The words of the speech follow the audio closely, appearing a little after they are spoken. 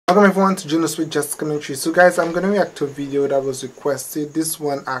Welcome everyone to Junosuede Just Commentary. So guys, I'm going to react to a video that was requested. This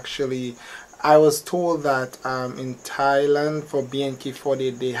one actually, I was told that in Thailand for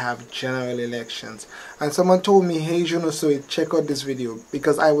BNK48 they have general elections. And someone told me, hey Junosuede, check out this video.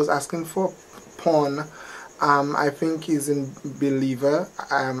 Because I was asking for porn. I think he's in Believer.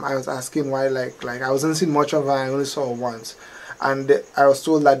 I was asking why, like I wasn't seeing much of her, I only saw her once. And I was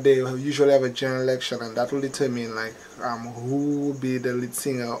told that they usually have a general election, and that will determine like who will be the lead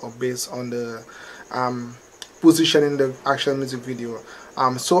singer, or based on the position in the actual music video.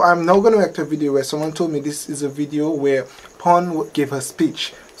 So I'm now going to react to a video where someone told me this is a video where Pon gave her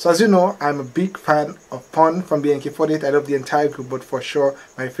speech. So as you know, I'm a big fan of Pon from BNK48. I love the entire group, but for sure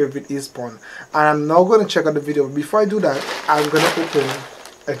my favorite is Pon. And I'm now going to check out the video. Before I do that, I'm going to open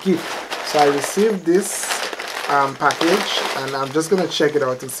a gift. So I received this package, and I'm just gonna check it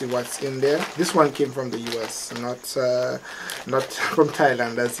out and see what's in there. This one came from the US, not from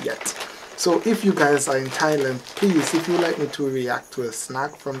Thailand as yet. So if you guys are in Thailand, please, if you like me to react to a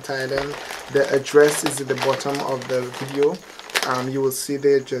snack from Thailand, the address is at the bottom of the video. You will see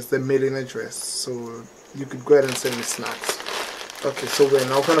the address, the mailing address, so you could go ahead and send me snacks. Okay, so we're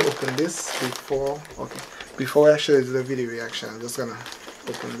now gonna open this before I show you the video reaction. I'm just gonna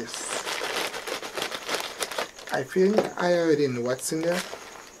open this. I think I already know what's in there.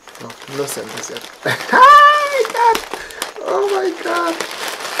 Oh, no sentence yet. Oh my god!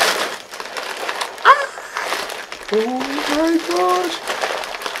 Oh my gosh!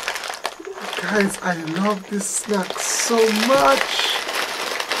 Guys, I love this snack so much!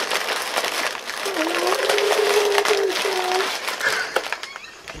 Oh my gosh!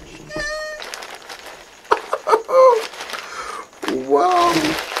 Wow!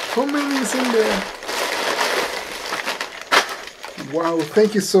 How many is in there? Wow,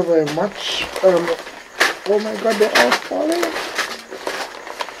 thank you so very much. Oh my god, they're all falling.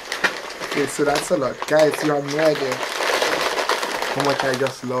 Okay, so that's a lot. Guys, you have no idea how much I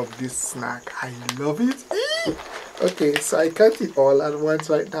just love this snack. I love it. Okay, so I can't eat all at once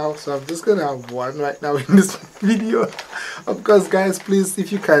right now, so I'm just gonna have one right now in this video. Of course, guys, please,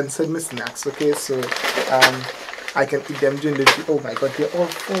 if you can, send me snacks, okay? So I can eat them during the video. Oh my god, they're all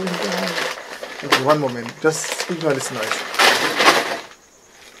falling down. Okay, one moment. Just ignore this noise.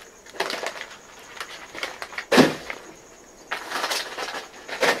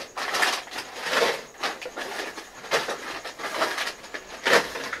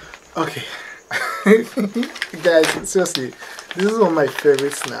 Okay, guys, seriously, this is one of my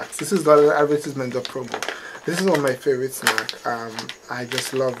favorite snacks. This is not an advertisement or promo. This is one of my favorite snacks. I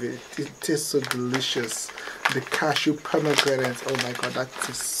just love it. It tastes so delicious. The cashew pomegranate, oh my god, that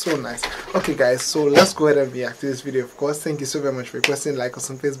is so nice. Okay guys, so let's go ahead and react to this video. Of course, thank you so very much for requesting. Like us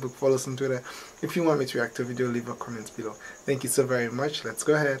on Facebook, follow us on Twitter. If you want me to react to a video, leave a comment below. Thank you so very much. Let's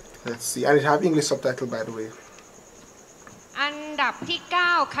go ahead. Let's see. And it have English subtitle, by the way. อันดับที่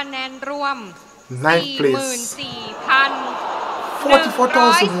 9 คะแนนรวม 9th place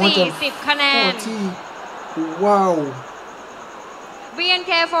 44,140 คะแนน Wow.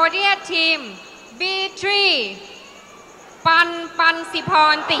 BNK48 ทีม B3 ปันสิพ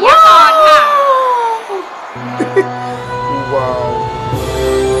รติยกรค่ะ Wow.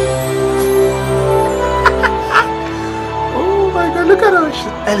 Oh my god, look at her.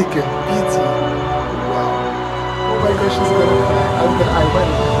 She's elegant, beauty. Wow. Oh my god, she's gonna cry. I'm gonna eye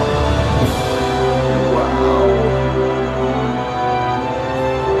right now. Wow.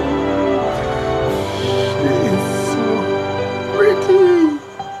 She is so pretty.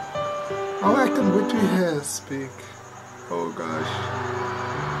 Oh, I can wait to hear her speak. Oh gosh.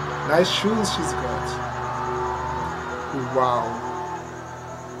 Nice shoes she's got. Wow.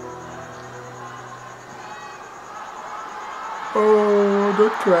 Oh,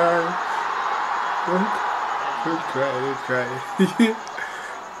 don't cry. Don't cry, don't cry.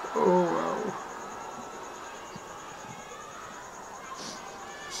 Oh wow.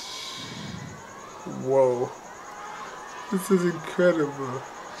 Whoa. This is incredible.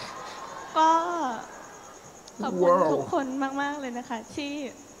 ก็ขอบคุณทุกคนมากๆเลยนะคะที่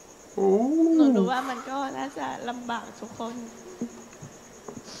หนูรู้ว่ามันก็น่าจะลำบากทุกคน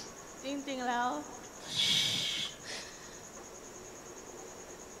จริงๆแล้ว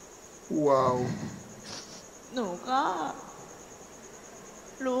ว้าวหนูก็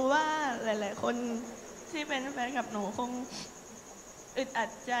รู้ว่าหลายๆคนที่เป็นแฟนกับหนูคงอึดอัด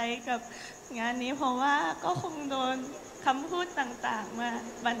ใจกับงานนี้เพราะว่าก็คงโดนคำพูดต่างๆมา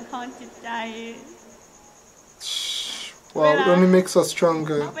บั่นทอนจิตใจ Wow, it only makes us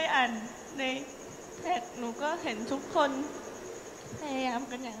stronger. ไปอ่านในเพจหนูก็เห็นทุกคนพยายาม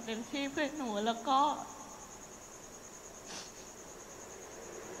กันอย่างเต็มที่เพื่อหนูแล้วก็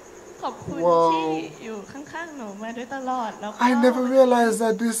ขอบคุณที่อยู่ข้างๆหนูมาโดยตลอดแล้วก็ I never realized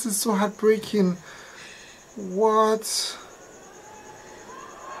that this is so heartbreaking. What?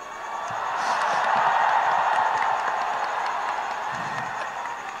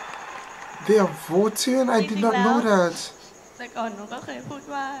 They are voting? I did not know that. แต่ก่อนหนูก็เคยพูด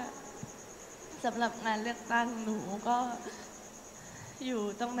ว่าสำหรับงานเลือกตั้งหนูก็อยู่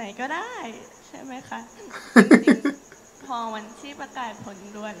ตรงไหนก็ได้ใช่ไหมคะจริงๆพอวันที่ประกาศผล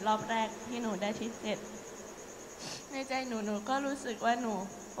ด่วนรอบแรกที่หนูได้ที่7ในใจหนูก็รู้สึกว่าหนู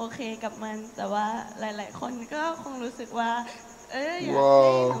โอเคกับมันแต่ว่าหลายๆคนก็คงรู้สึกว่าอยากใ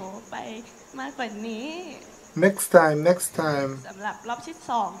ห้หนูไปมากกว่านี้ Next time สำหรับรอบที่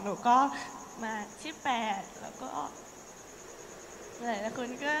2หนูก็มาที่8แล้วก็หลายๆคน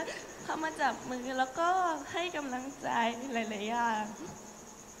ก็เข้ามาจับมือแล้วก็ให้กำลังใจหลายๆอย่าง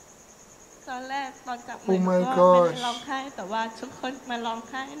ตอนแรกตอนจับมือก็ไม่ได้ร้องไห้แต่ว่าทุกคนมาร้อง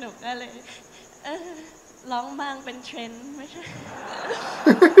ไห้หนูก็เลยร้องบ้างเป็นเทรนด์ไม่ใช่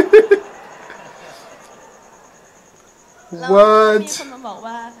What มีคนมาบอก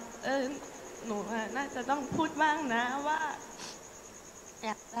ว่าหนูน่าจะต้องพูดบ้างนะว่าอย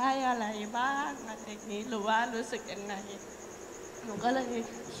ากได้อะไรบ้างอะไรอย่างนี้หรือว่ารู้สึกยังไงหนูก็เลย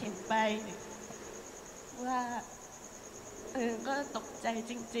เขียนไปว่าก็ตกใจ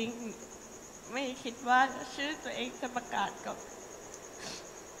จริงๆไม่คิดว่าชื่อตัวเองจะประกาศกับ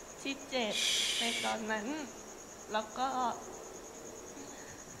ที่7ในตอนนั้นแล้วก็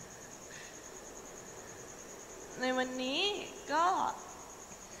ในวันนี้ก็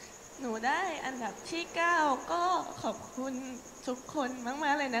หนูได้อันดับที่9ก็ขอบคุณทุกคนม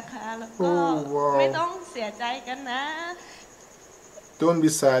ากๆเลยนะคะแล้วก็ไม่ต้องเสียใจกันนะ Don't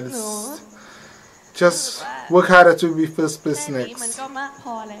be sad. Just work harder to be first place แค่นี้ next. มันก็มากพ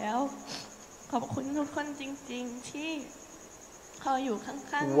อแล้วขอบคุณทุกคนจริงๆที่คอยอยู่ข้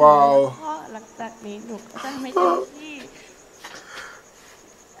างๆหนูแล้วก็หลังจากนี้หนูก็จะไม่เต็มที่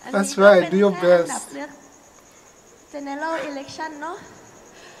That's right. Do your best. อันนี้ก็เป็นแค่อันดับเลือก General Election เนาะ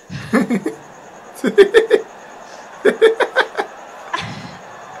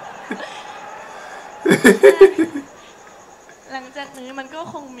หลังจากนี้มันก็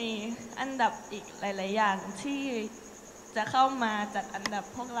คงมีอันดับอีกหลายๆอย่างที่จะเข้ามาจัดอันดับ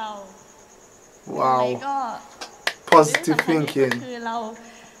พวกเรา Wow. ก็ Positive thinking. คือเรา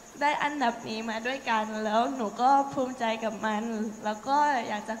ได้อันดับนี้มาด้วยกันแล้วหนูก็ภูมิใจกับมันแล้วก็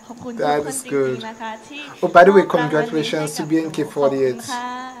อยากจะขอบคุณทุกคนจริงๆนะคะที่ Oh, by the way, congratulations to BNK48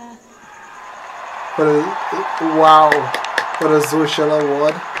 for the social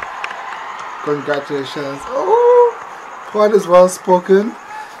award. Congratulations. Oh, Paul is well spoken,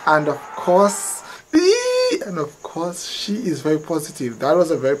 and of course she is very positive. That was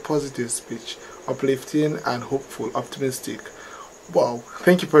a very positive speech, uplifting and hopeful, optimistic. Wow,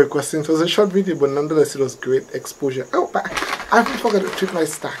 thank you for requesting. It was a short video, but nonetheless it was great exposure. Oh, but I forgot to treat my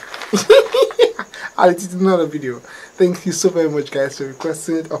stack. I'll edit another video. Thank you so very much, guys, for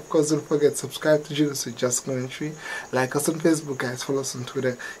requesting it. Of course, don't forget to subscribe to Junosuede Just Commentary. Like us on Facebook, guys. Follow us on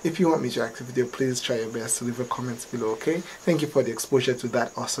Twitter. If you want me to react to the video, please try your best to leave a comment below, okay? Thank you for the exposure to that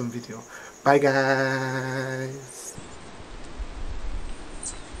awesome video. Bye, guys.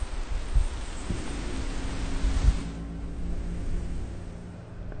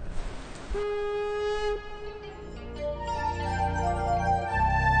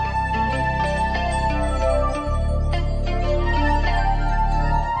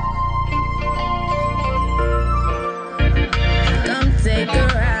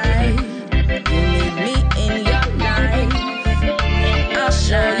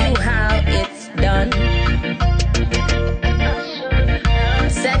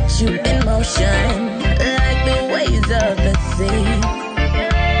 Like the waves of the sea.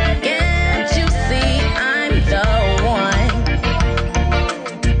 Can't you see I'm the one?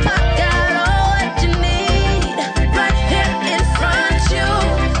 I got all what you need right here in front you.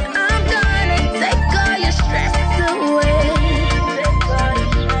 I'm gonna take all your stress away.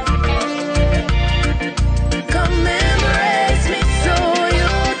 Come embrace me so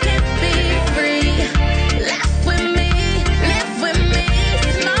you can be free. Laugh with me, live with me,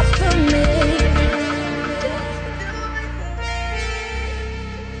 smile for me.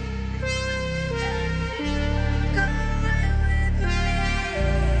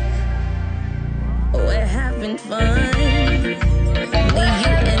 We're having fun. Me,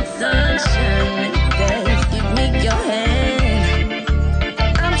 you, and sunshine. Days, give me your hand.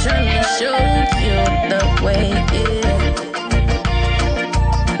 I'm trying to show you the way.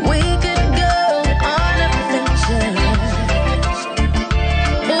 We could go on adventures.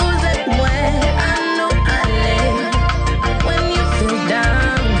 Who's that way? I know I live. When you feel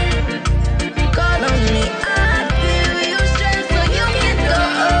down,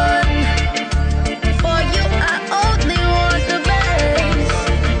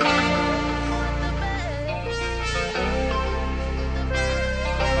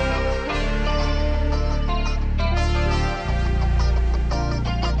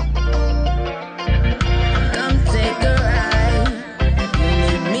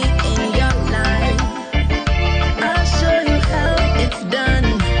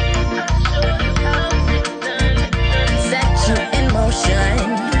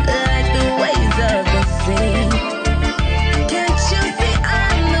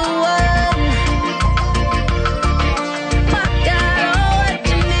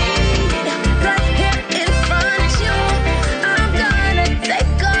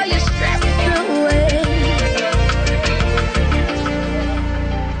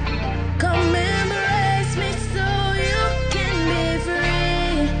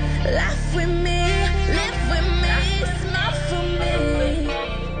 we